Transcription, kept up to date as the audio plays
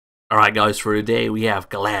Alright guys, for today we have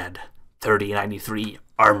GALAHAD 3093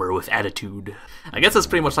 Armor with Attitude. I guess it's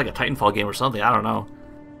pretty much like a Titanfall game or something, I don't know.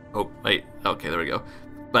 Oh, wait, okay, there we go.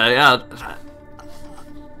 But yeah,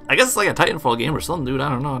 I guess it's like a Titanfall game or something, dude, I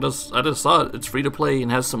don't know. I just saw it, it's free to play and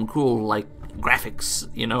has some cool, like, graphics,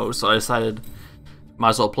 you know, so I decided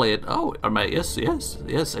might as well play it. Oh, yes,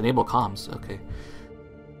 enable comms, okay.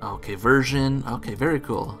 Okay, version, okay, very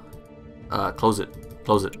cool. Close it,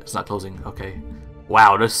 it's not closing, okay.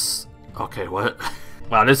 Wow, this... Okay, what?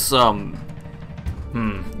 Wow, this, I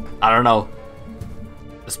don't know.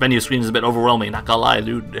 This menu screen is a bit overwhelming, not gonna lie,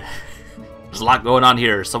 dude. There's a lot going on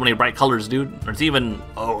here. So many bright colors, dude. There's even,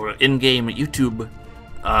 in-game YouTube,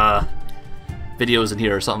 videos in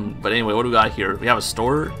here or something. But anyway, what do we got here? We have a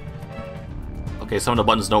store. Okay, some of the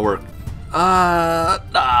buttons don't work. Nah,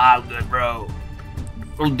 I'm good, bro.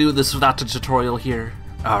 We'll do this without the tutorial here.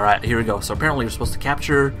 Alright, here we go. So apparently we're supposed to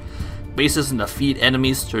capture bases and defeat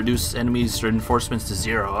enemies to reduce enemies' reinforcements to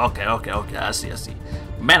 0. Okay, I see.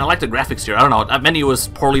 Man, I like the graphics here. I don't know, that menu was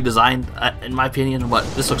poorly designed, in my opinion, but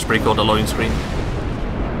this looks pretty cool, the loading screen.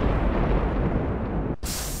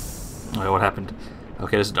 Okay, what happened?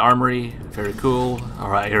 Okay, this is the armory, very cool.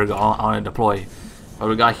 Alright, here we go, I want to deploy. What do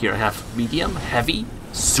we got here? I have medium, heavy,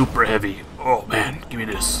 super heavy. Oh man, give me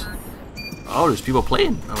this. Oh, there's people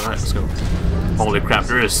playing. Alright, let's go. Holy crap,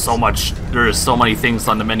 there is so many things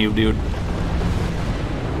on the menu, dude.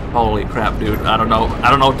 Holy crap, dude. I don't know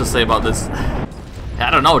what to say about this. I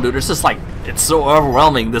don't know, dude. It's just like, it's so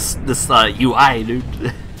overwhelming, this UI, dude.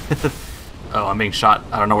 Oh, I'm being shot.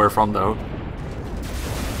 I don't know where from, though.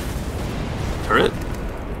 Turret?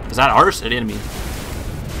 Is that ours? An enemy.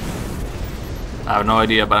 I have no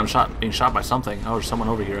idea, but I'm being shot by something. Oh, there's someone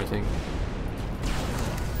over here, I think.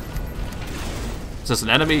 Is this an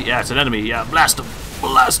enemy? Yeah, it's an enemy. Yeah, blast him.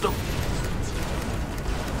 Blast him.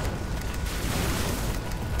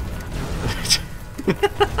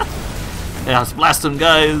 Yeah, let's blast him,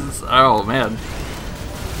 guys. Oh, man.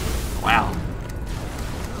 Wow.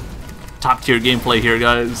 Top tier gameplay here,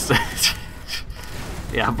 guys.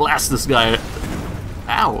 Yeah, blast this guy.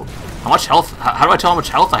 Ow. How much health? How do I tell how much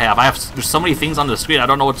health I have? There's so many things on the screen, I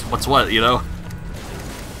don't know what's what, you know?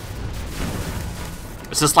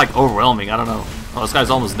 It's just like overwhelming, I don't know. Oh, this guy's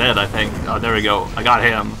almost dead, I think. Oh, there we go. I got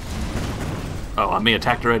him. Oh, I'm being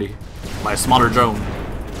attacked already by a smaller drone.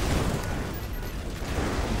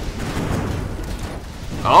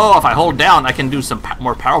 Oh, if I hold down, I can do some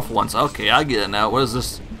more powerful ones. Okay, I get it now. What is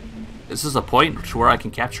this? Is this a point where I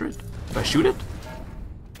can capture it? If I shoot it?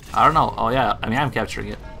 I don't know. Oh, yeah. I mean, I'm capturing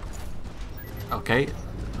it. Okay.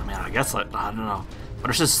 I mean, I guess I don't know. But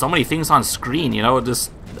there's just so many things on screen, you know?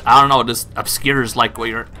 I don't know, it just obscures like what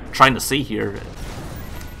you're trying to see here.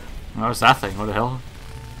 What's that thing? What the hell?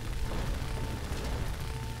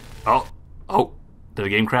 Oh, did the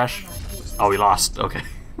game crash? Oh, we lost. Okay.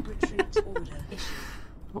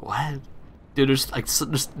 What? Dude, there's like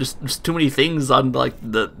there's too many things on like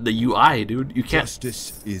the UI, dude. You can't.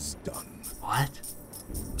 Justice is done. What?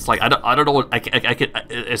 It's like I don't know what I can.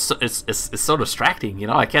 It's so distracting, you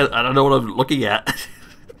know. I don't know what I'm looking at.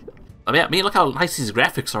 I mean, look how nice these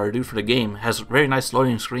graphics are, dude, for the game. It has very nice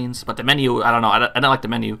loading screens, but the menu, I don't know. I don't like the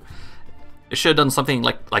menu. It should have done something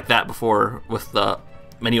like that before with the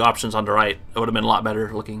menu options on the right. It would have been a lot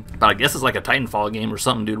better looking. But I guess it's like a Titanfall game or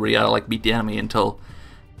something, dude, where you gotta like beat the enemy until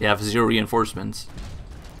you have 0 reinforcements.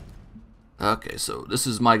 Okay, so this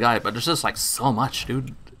is my guy, but there's just like so much,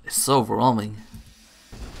 dude. It's so overwhelming.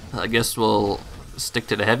 I guess we'll stick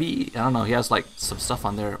to the heavy. I don't know. He has like some stuff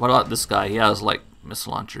on there. What about this guy? He has like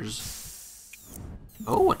missile launchers.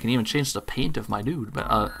 Oh, I can even change the paint of my dude,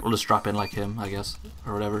 but we'll just drop in like him, I guess,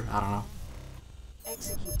 or whatever. I don't know.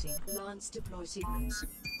 Executing Lance deploy sequence.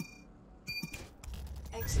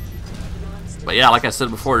 But yeah, like I said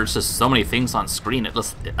before, there's just so many things on screen. I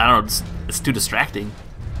don't know, it's too distracting.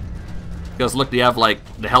 Because look, you have like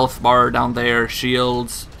the health bar down there,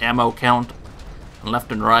 shields, ammo count,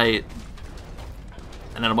 left and right,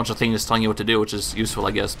 and then a bunch of things telling you what to do, which is useful,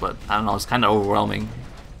 I guess. But I don't know, it's kind of overwhelming.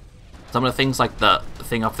 Some of the things, like the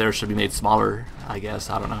thing up there, should be made smaller, I guess.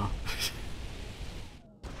 I don't know.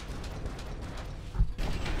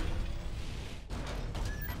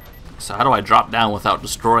 So how do I drop down without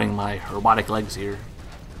destroying my robotic legs here?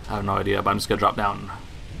 I have no idea, but I'm just gonna drop down.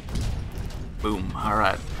 Boom.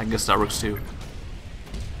 Alright, I guess that works too.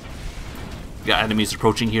 We got enemies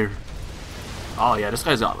approaching here. Oh yeah, this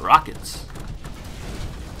guy's got rockets.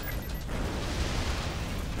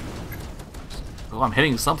 Oh, I'm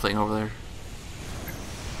hitting something over there.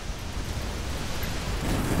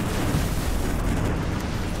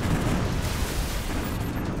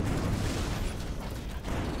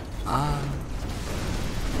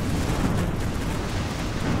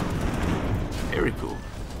 Very cool.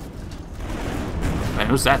 Man,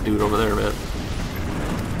 who's that dude over there, man?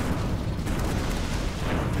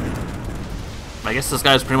 I guess this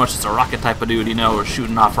guy's pretty much just a rocket type of dude, you know,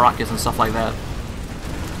 shooting off rockets and stuff like that.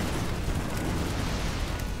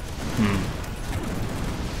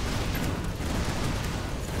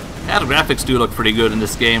 Yeah, the graphics do look pretty good in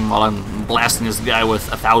this game while I'm blasting this guy with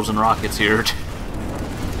 1,000 rockets here.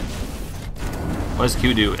 What does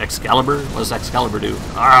Q do? Excalibur? What does Excalibur do?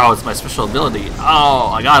 Oh, it's my special ability.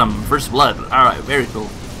 Oh, I got him. First blood. Alright, very cool.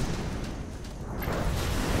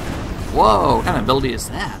 Whoa, what kind of ability is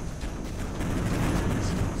that?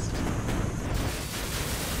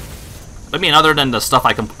 I mean, other than the stuff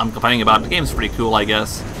I'm complaining about, the game's pretty cool, I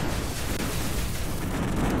guess.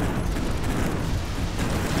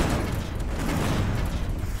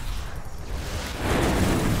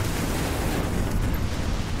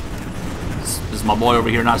 Does my boy over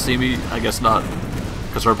here not see me? I guess not.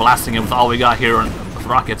 Because we're blasting him with all we got here with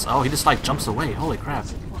rockets. Oh, he just like jumps away. Holy crap.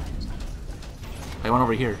 I went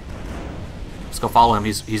over here. Let's go follow him.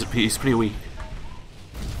 He's pretty weak.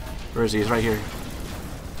 Where is he? He's right here.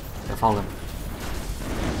 Yeah, follow him.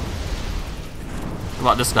 What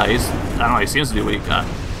about this guy? I don't know, he seems to be weak. I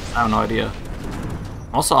have no idea.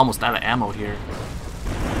 I'm also almost out of ammo here.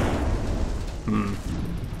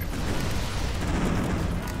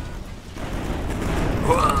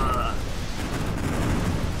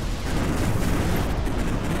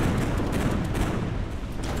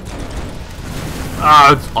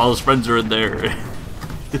 Ah, all his friends are in there.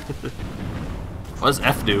 What does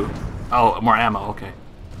F do? Oh, more ammo, okay.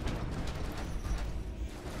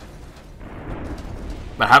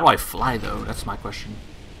 But how do I fly, though? That's my question.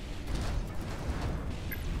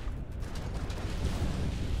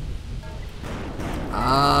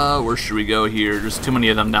 Where should we go here? There's too many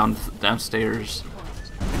of them downstairs.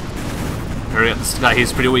 Hurry up, this guy,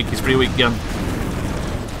 he's pretty weak, Get him.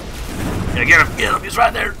 Yeah, get him, he's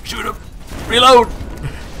right there, shoot him. Reload!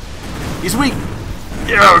 He's weak!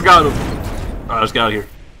 Yeah, I got him. Alright, let's get out of here.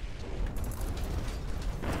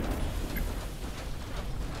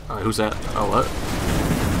 Alright, who's that? Oh, what?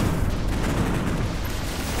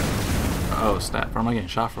 Oh, snap. Where am I getting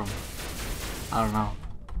shot from? I don't know.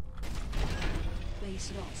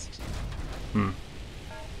 Base lost.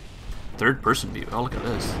 Third person view. Oh, look at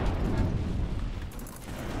this.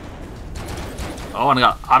 Oh, and I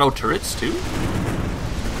got auto turrets too?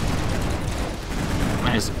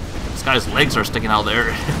 Man, this guy's legs are sticking out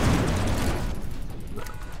there.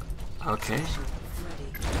 Okay.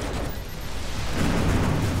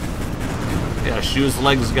 Yeah, shoot his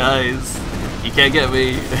legs, guys. You can't get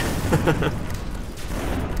me.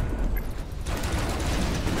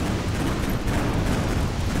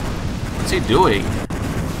 What's he doing?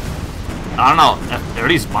 I don't know. Are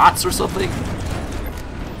these bots or something?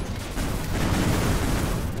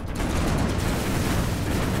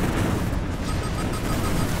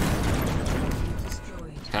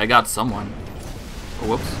 Okay, I got someone. Oh,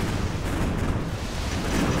 whoops.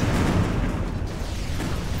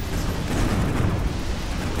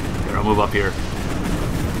 Here, I'll move up here.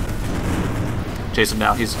 Chase him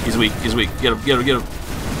down. He's weak. Get him.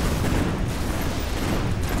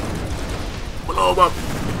 Blow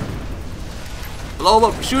him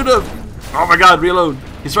up. Shoot him. Oh my god, reload.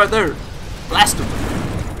 He's right there. Blast him.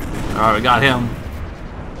 Alright, we got him.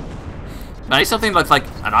 Now, I need something like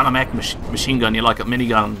an automatic machine gun, like a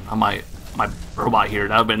minigun on my robot here.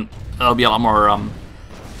 That'll be a lot more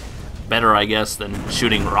better, I guess, than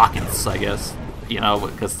shooting rockets, I guess. You know,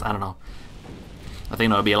 because I don't know. I think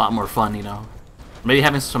that would be a lot more fun, you know. Maybe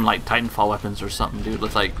having some like Titanfall weapons or something, dude.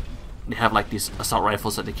 Looks like they have like these assault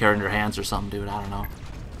rifles that they carry in their hands or something, dude. I don't know.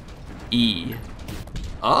 E.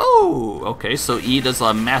 Oh, okay. So E does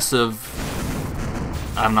a massive,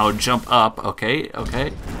 I don't know, jump up. Okay.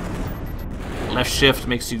 Left shift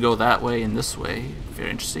makes you go that way and this way.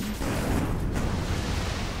 Very interesting.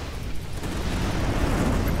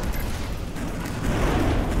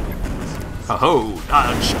 Oh,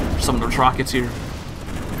 dodge some of those rockets here.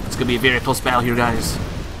 It's gonna be a very close battle here, guys.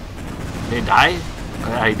 Did he die? Oh,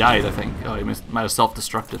 yeah, he died, I think. Oh, he might have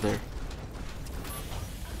self-destructed there.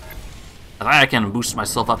 I think I can boost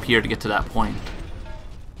myself up here to get to that point.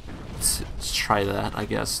 Let's try that, I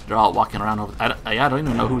guess. They're all walking around over. I don't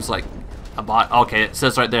even know who's like a bot. Okay, it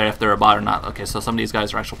says right there if they're a bot or not. Okay, so some of these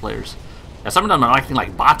guys are actual players. Yeah, some of them are acting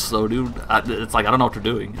like bots, though, dude. It's like I don't know what they're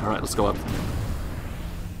doing. All right, let's go up.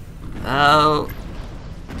 Oh.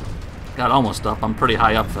 Got almost up. I'm pretty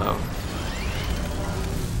high up, though.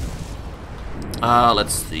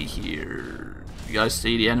 Let's see here. You guys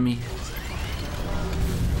see the enemy?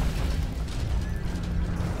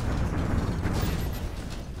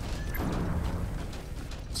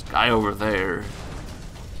 guy over there.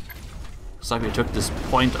 Looks like we took this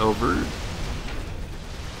point over.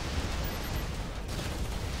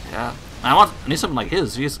 Yeah. I need something like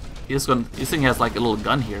his. This thing has like a little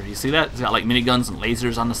gun here. You see that? It's got like miniguns and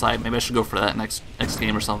lasers on the side. Maybe I should go for that next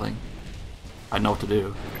game or something. I know what to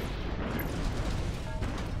do.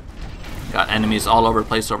 Got enemies all over the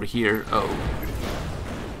place over here. Oh.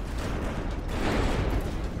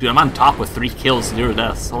 Dude, I'm on top with 3 kills, 0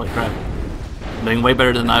 deaths. Holy crap. I'm doing way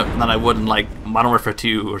better than I would in like Modern Warfare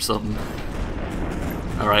 2 or something.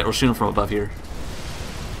 Alright, we're shooting from above here.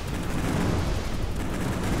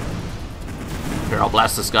 Here, I'll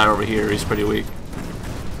blast this guy over here. He's pretty weak.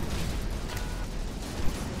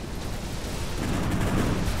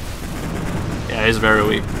 Yeah, he's very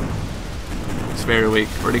weak. He's very weak.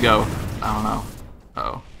 Where'd he go? I don't know.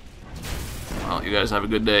 Uh-oh. Well, you guys have a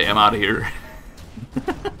good day. I'm out of here.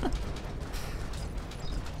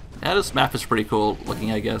 Yeah, this map is pretty cool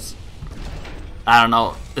looking, I guess. I don't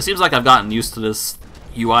know. It seems like I've gotten used to this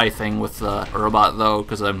UI thing with robot, though,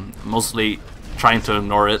 because I'm mostly trying to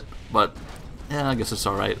ignore it. But, yeah, I guess it's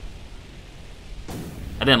alright.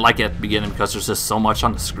 I didn't like it at the beginning because there's just so much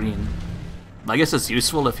on the screen. I guess it's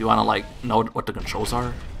useful if you want to, like, know what the controls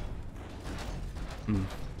are.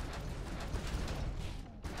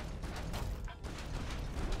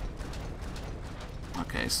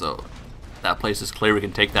 Okay, so that place is clear. We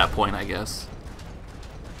can take that point, I guess.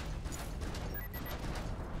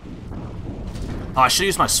 Oh, I should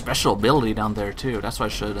use my special ability down there, too. That's what I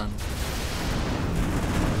should have done.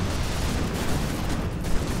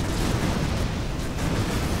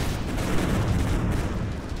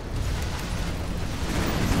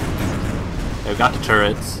 Okay, we got the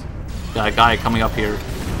turrets. Got a guy coming up here.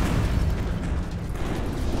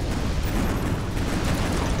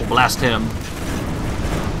 We'll blast him.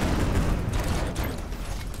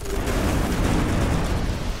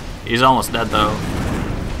 He's almost dead though.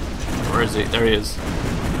 Where is he? There he is.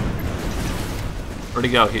 Where'd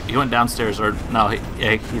he go? He went downstairs, or no?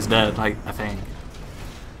 He's dead. I think.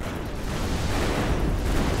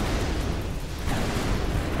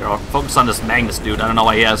 Here, I'll focus on this Magnus dude. I don't know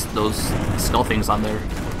why he has those skull things on there.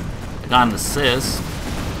 I got an assist.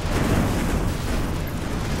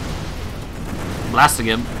 Blasting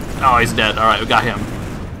him. Oh, he's dead. All right, we got him.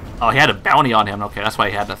 Oh, he had a bounty on him. Okay, that's why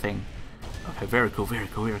he had that thing. Okay, very cool, very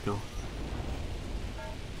cool, very cool.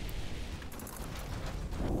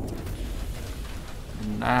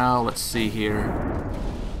 And now, let's see here.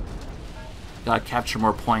 Gotta capture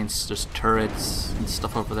more points. There's turrets and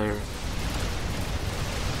stuff over there.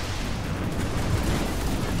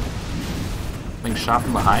 Being shot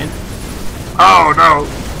from behind? Oh no!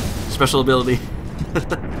 Special ability.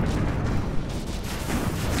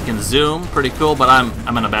 You can zoom, pretty cool, but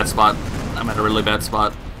I'm in a bad spot. I'm at a really bad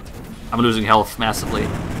spot. I'm losing health massively.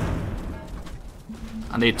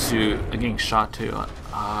 I need to... I'm getting shot too.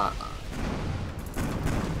 I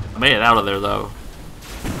made it out of there though.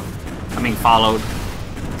 I'm being followed.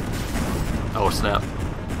 Oh snap.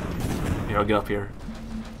 Here, I'll get up here.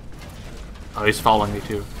 Oh, he's following me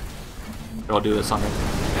too. Here, I'll do this on him.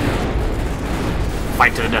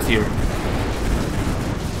 Fight to the death here.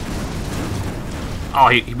 Oh,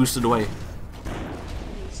 he boosted away.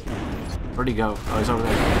 Where'd he go? Oh, he's over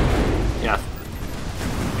there. Yeah.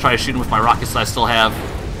 Try to shoot him with my rockets that I still have.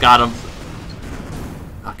 Got him.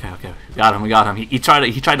 Okay, okay. Got him, we got him. He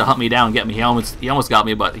tried to hunt me down and get me. He almost got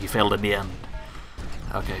me, but he failed in the end.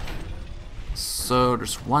 Okay. So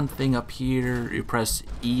there's one thing up here. You press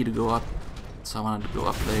E to go up. So I wanted to go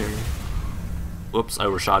up there. Whoops, I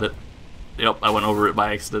overshot it. Yep, I went over it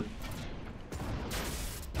by accident.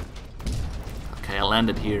 Okay, I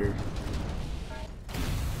landed here.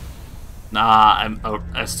 Nah,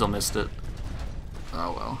 I still missed it.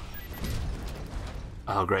 Oh well.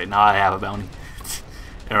 Oh great, now I have a bounty.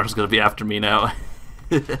 Everyone's gonna be after me now.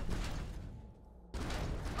 Oh,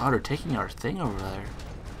 they're taking our thing over there.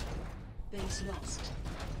 Base lost.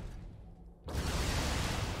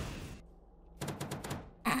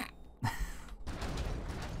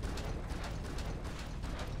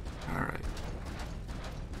 Alright.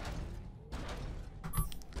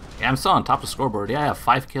 Yeah, I'm still on top of the scoreboard. Yeah, I have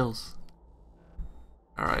 5 kills.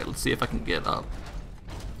 Alright, let's see if I can get up.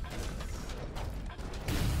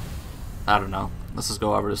 I don't know. Let's just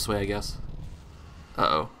go over this way, I guess.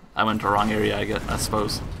 Uh-oh. I went to the wrong area, I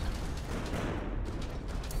suppose.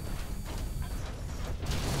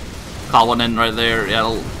 Call one in right there. Yeah,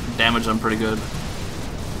 it'll damage them pretty good.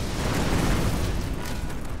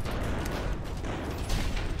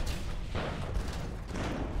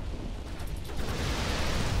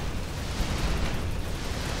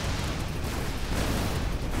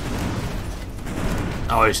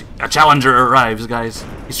 Oh, a challenger arrives, guys.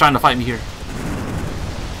 He's trying to fight me here.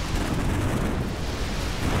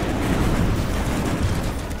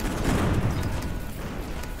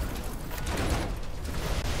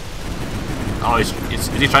 Oh, is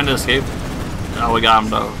he trying to escape? Oh, we got him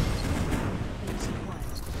though.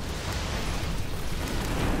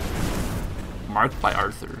 Marked by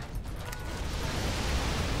Arthur.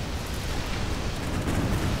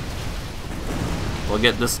 We'll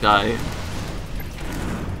get this guy.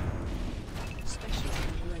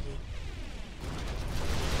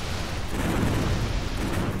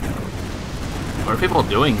 What are people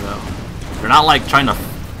doing though? They're not like trying to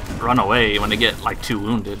run away when they get like too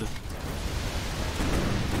wounded. They're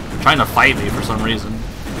trying to fight me for some reason.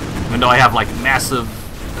 Even though I have like massive,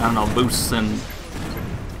 I don't know, boosts and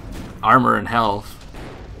armor and health.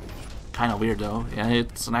 Kinda weird though. Yeah,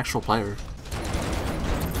 it's an actual player.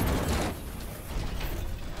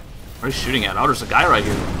 What are you shooting at? Oh, there's a guy right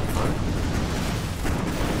here.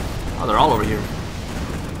 Oh, they're all over here.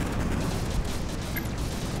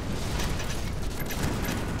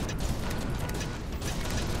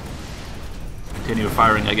 Continue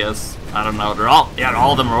firing, I guess. I don't know. They're all, yeah,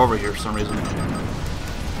 all of them are over here for some reason.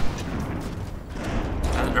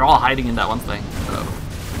 And they're all hiding in that one thing. So.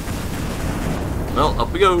 Well,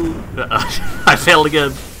 up we go. I failed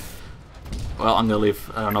again. Well, I'm gonna leave.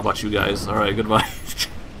 I don't know about you guys. All right, goodbye.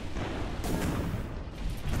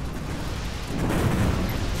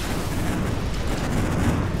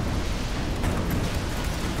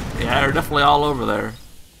 Yeah, they're definitely all over there.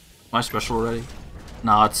 Am I special already?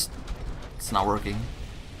 No, it's not working.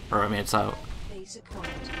 Or I mean, it's out.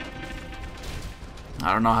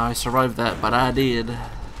 I don't know how I survived that, but I did.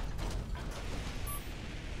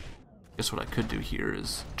 Guess what I could do here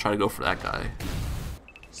is try to go for that guy.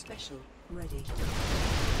 Special ready.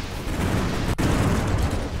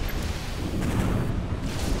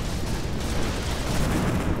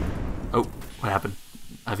 Oh, what happened?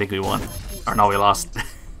 I think we won. Or no, we lost.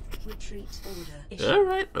 Retreat order.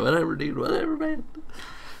 Alright, whatever, dude, whatever, man.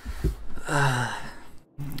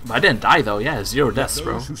 But I didn't die though, yeah, 0 deaths,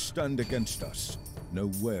 bro. Those who stand against us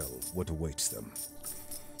know well what awaits them.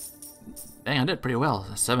 Dang, I did pretty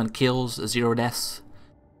well. 7 kills, 0 deaths.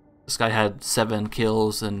 This guy had 7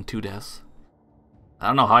 kills and 2 deaths. I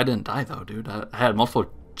don't know how I didn't die though, dude. I had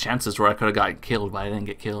multiple chances where I could have gotten killed, but I didn't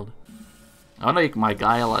get killed. I want to make my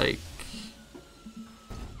guy like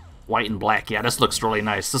white and black. Yeah, this looks really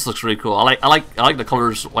nice. This looks really cool. I like the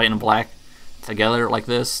colors white and black together like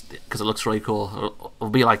this because it looks really cool. It'll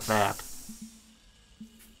be like that.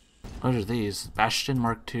 What are these? Bastion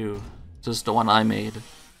Mark II. This is the one I made.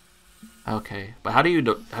 Okay, but how do you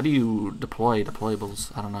deploy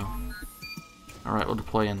deployables? I don't know. All right, we'll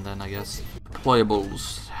deploy in then, I guess.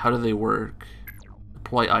 Deployables. How do they work?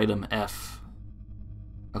 Deploy item F.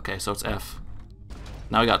 Okay, so it's F.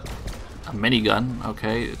 Now we got a minigun.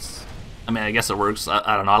 Okay, it's. I mean, I guess it works.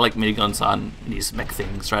 I don't know. I like miniguns on these mech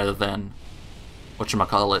things rather than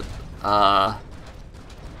whatchamacallit,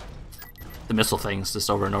 the missile things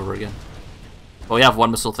just over and over again. Well, we have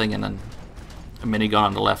one missile thing and then a minigun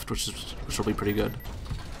on the left, which will be pretty good.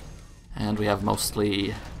 And we have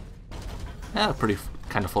mostly, yeah, pretty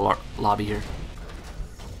kind of full lobby here.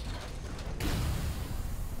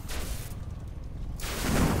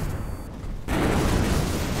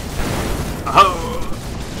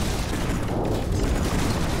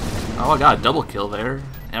 Oh, I got a double kill there.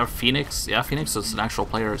 And Phoenix, yeah, Phoenix is an actual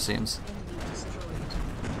player, it seems.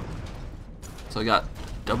 So I got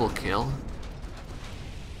double kill.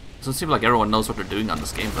 Doesn't seem like everyone knows what they're doing on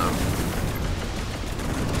this game, though.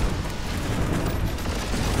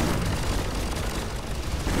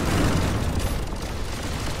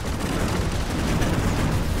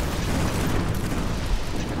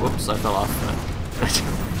 Whoops, I fell off.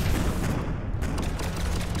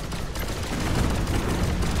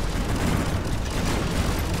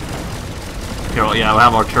 Here, yeah, we'll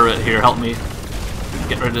have our turret here. Help me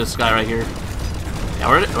get rid of this guy right here.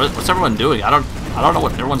 Yeah, what's everyone doing? I don't know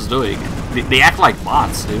what everyone's doing. They act like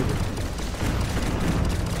bots, dude.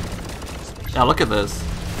 Yeah, look at this.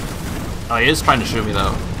 Oh, he is trying to shoot me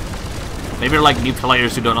though. Maybe they're like new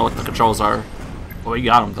players who don't know what the controls are. Well, we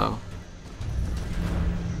got him though.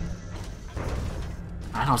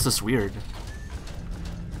 I know, it's just weird.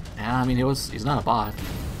 Yeah, I mean, he's not a bot.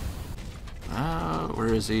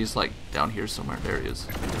 Where is he? He's like down here somewhere. There he is.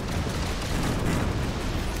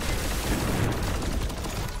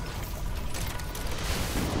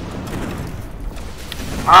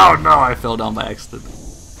 Oh no, I fell down by accident.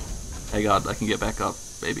 Hey God, I can get back up,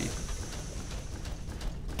 baby.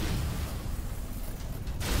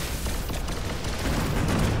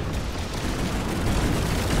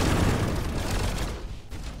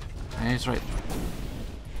 he's right.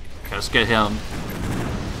 Okay, let's get him.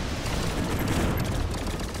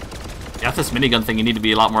 Yeah, with this minigun thing, you need to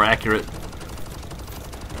be a lot more accurate.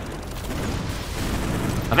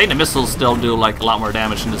 I think the missiles still do like a lot more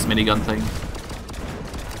damage than this minigun thing.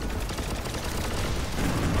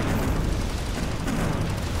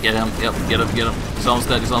 Get him, yep, get him. He's almost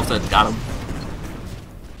dead, got him.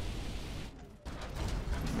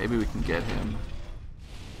 Maybe we can get him.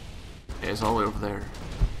 Yeah, he's all the way over there.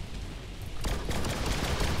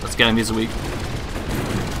 Let's get him, he's weak.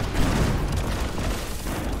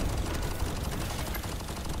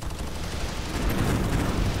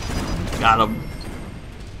 Got him.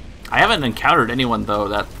 I haven't encountered anyone though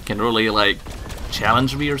that can really like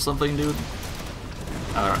challenge me or something, dude.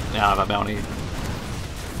 Yeah, I have a bounty.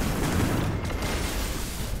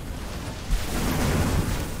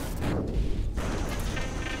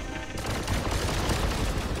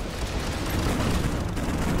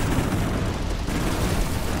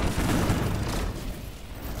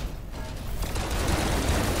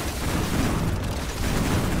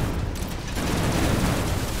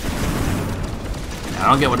 I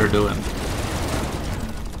don't get what they're doing.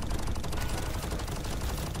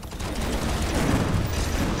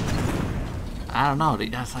 I don't know.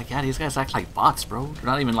 It's like, yeah, these guys act like bots, bro. They're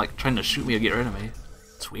not even like trying to shoot me or get rid of me.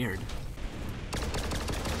 It's weird.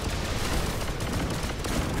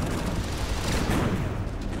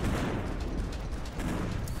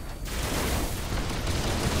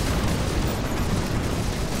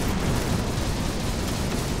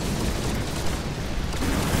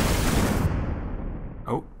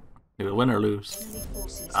 Oh, did we win or lose?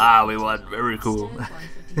 Ah, we won. Very cool.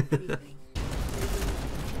 Am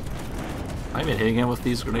I even hitting him with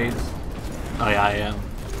these grenades? Oh yeah, I am.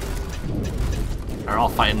 They're all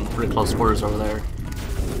fighting pretty close quarters over there.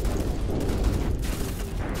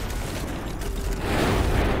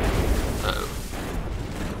 Uh-oh.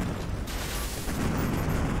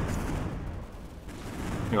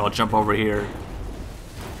 Maybe I'll jump over here.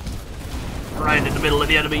 Right in the middle of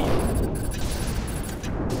the enemy.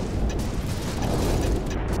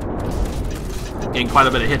 Getting quite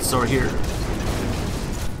a bit of hits over here.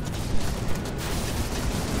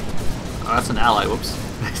 Oh, that's an ally, whoops.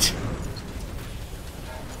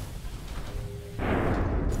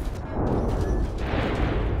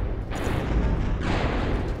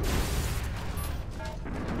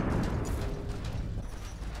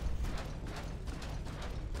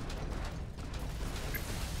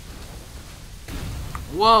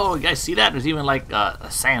 Whoa, you guys see that? There's even like a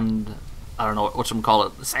sand, I don't know what you call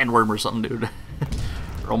it, a sandworm or something, dude.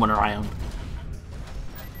 Roaming around.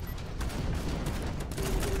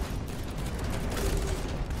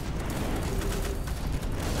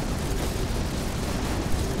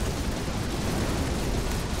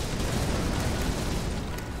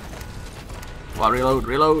 Well,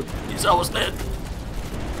 reload. He's almost dead.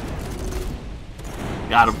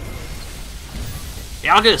 Got him.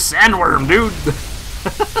 Yeah, I'll get a sandworm, dude.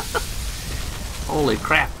 Holy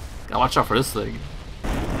crap. Gotta watch out for this thing.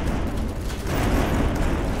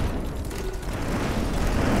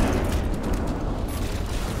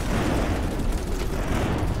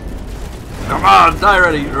 Come on, die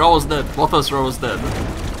already. You're almost dead. Both of us are almost dead.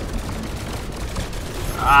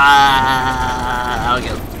 Ah, I'll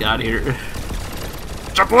get out of here.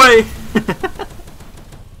 Jump away!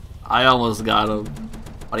 I almost got him.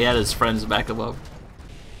 But he had his friends back him up.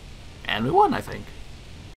 And we won, I think.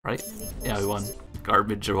 Right? Yeah, we won.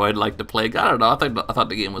 Garbage I'd like to play. I don't know, I thought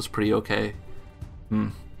the game was pretty okay.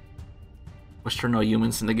 Wish there were no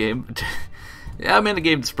humans in the game. Yeah, I mean the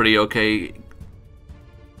game's pretty okay.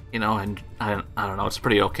 You know, and I don't know, it's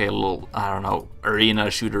pretty okay, a little, I don't know,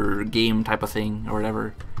 arena shooter game type of thing or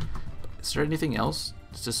whatever. Is there anything else?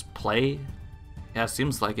 It's just play? Yeah, it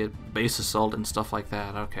seems like it. Base assault and stuff like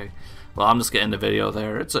that. Okay. Well, I'm just getting the video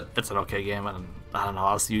there. It's an okay game, and I don't know.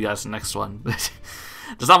 I'll see you guys in the next one.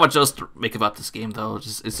 There's not much else to make about this game, though.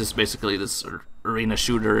 It's just basically this arena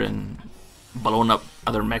shooter and blowing up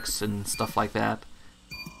other mechs and stuff like that.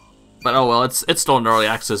 But oh well, it's still in early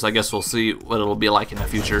access. I guess we'll see what it'll be like in the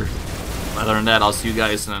future. Other than that, I'll see you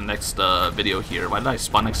guys in the next video here. Why did I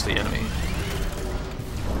spawn next to the enemy?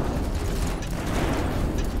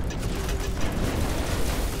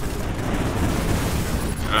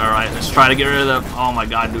 Alright, let's try to get rid of them. Oh my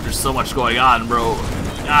god, dude, there's so much going on, bro.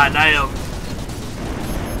 God damn.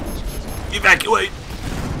 Evacuate!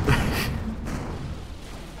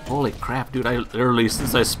 Holy crap, dude, I literally,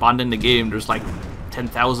 since I spawned in the game, there's like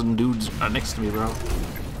 10,000 dudes next to me, bro.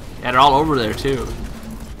 Yeah, they're all over there, too.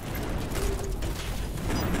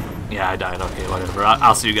 Yeah, I died. Okay, whatever.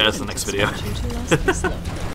 I'll see you guys in the next video.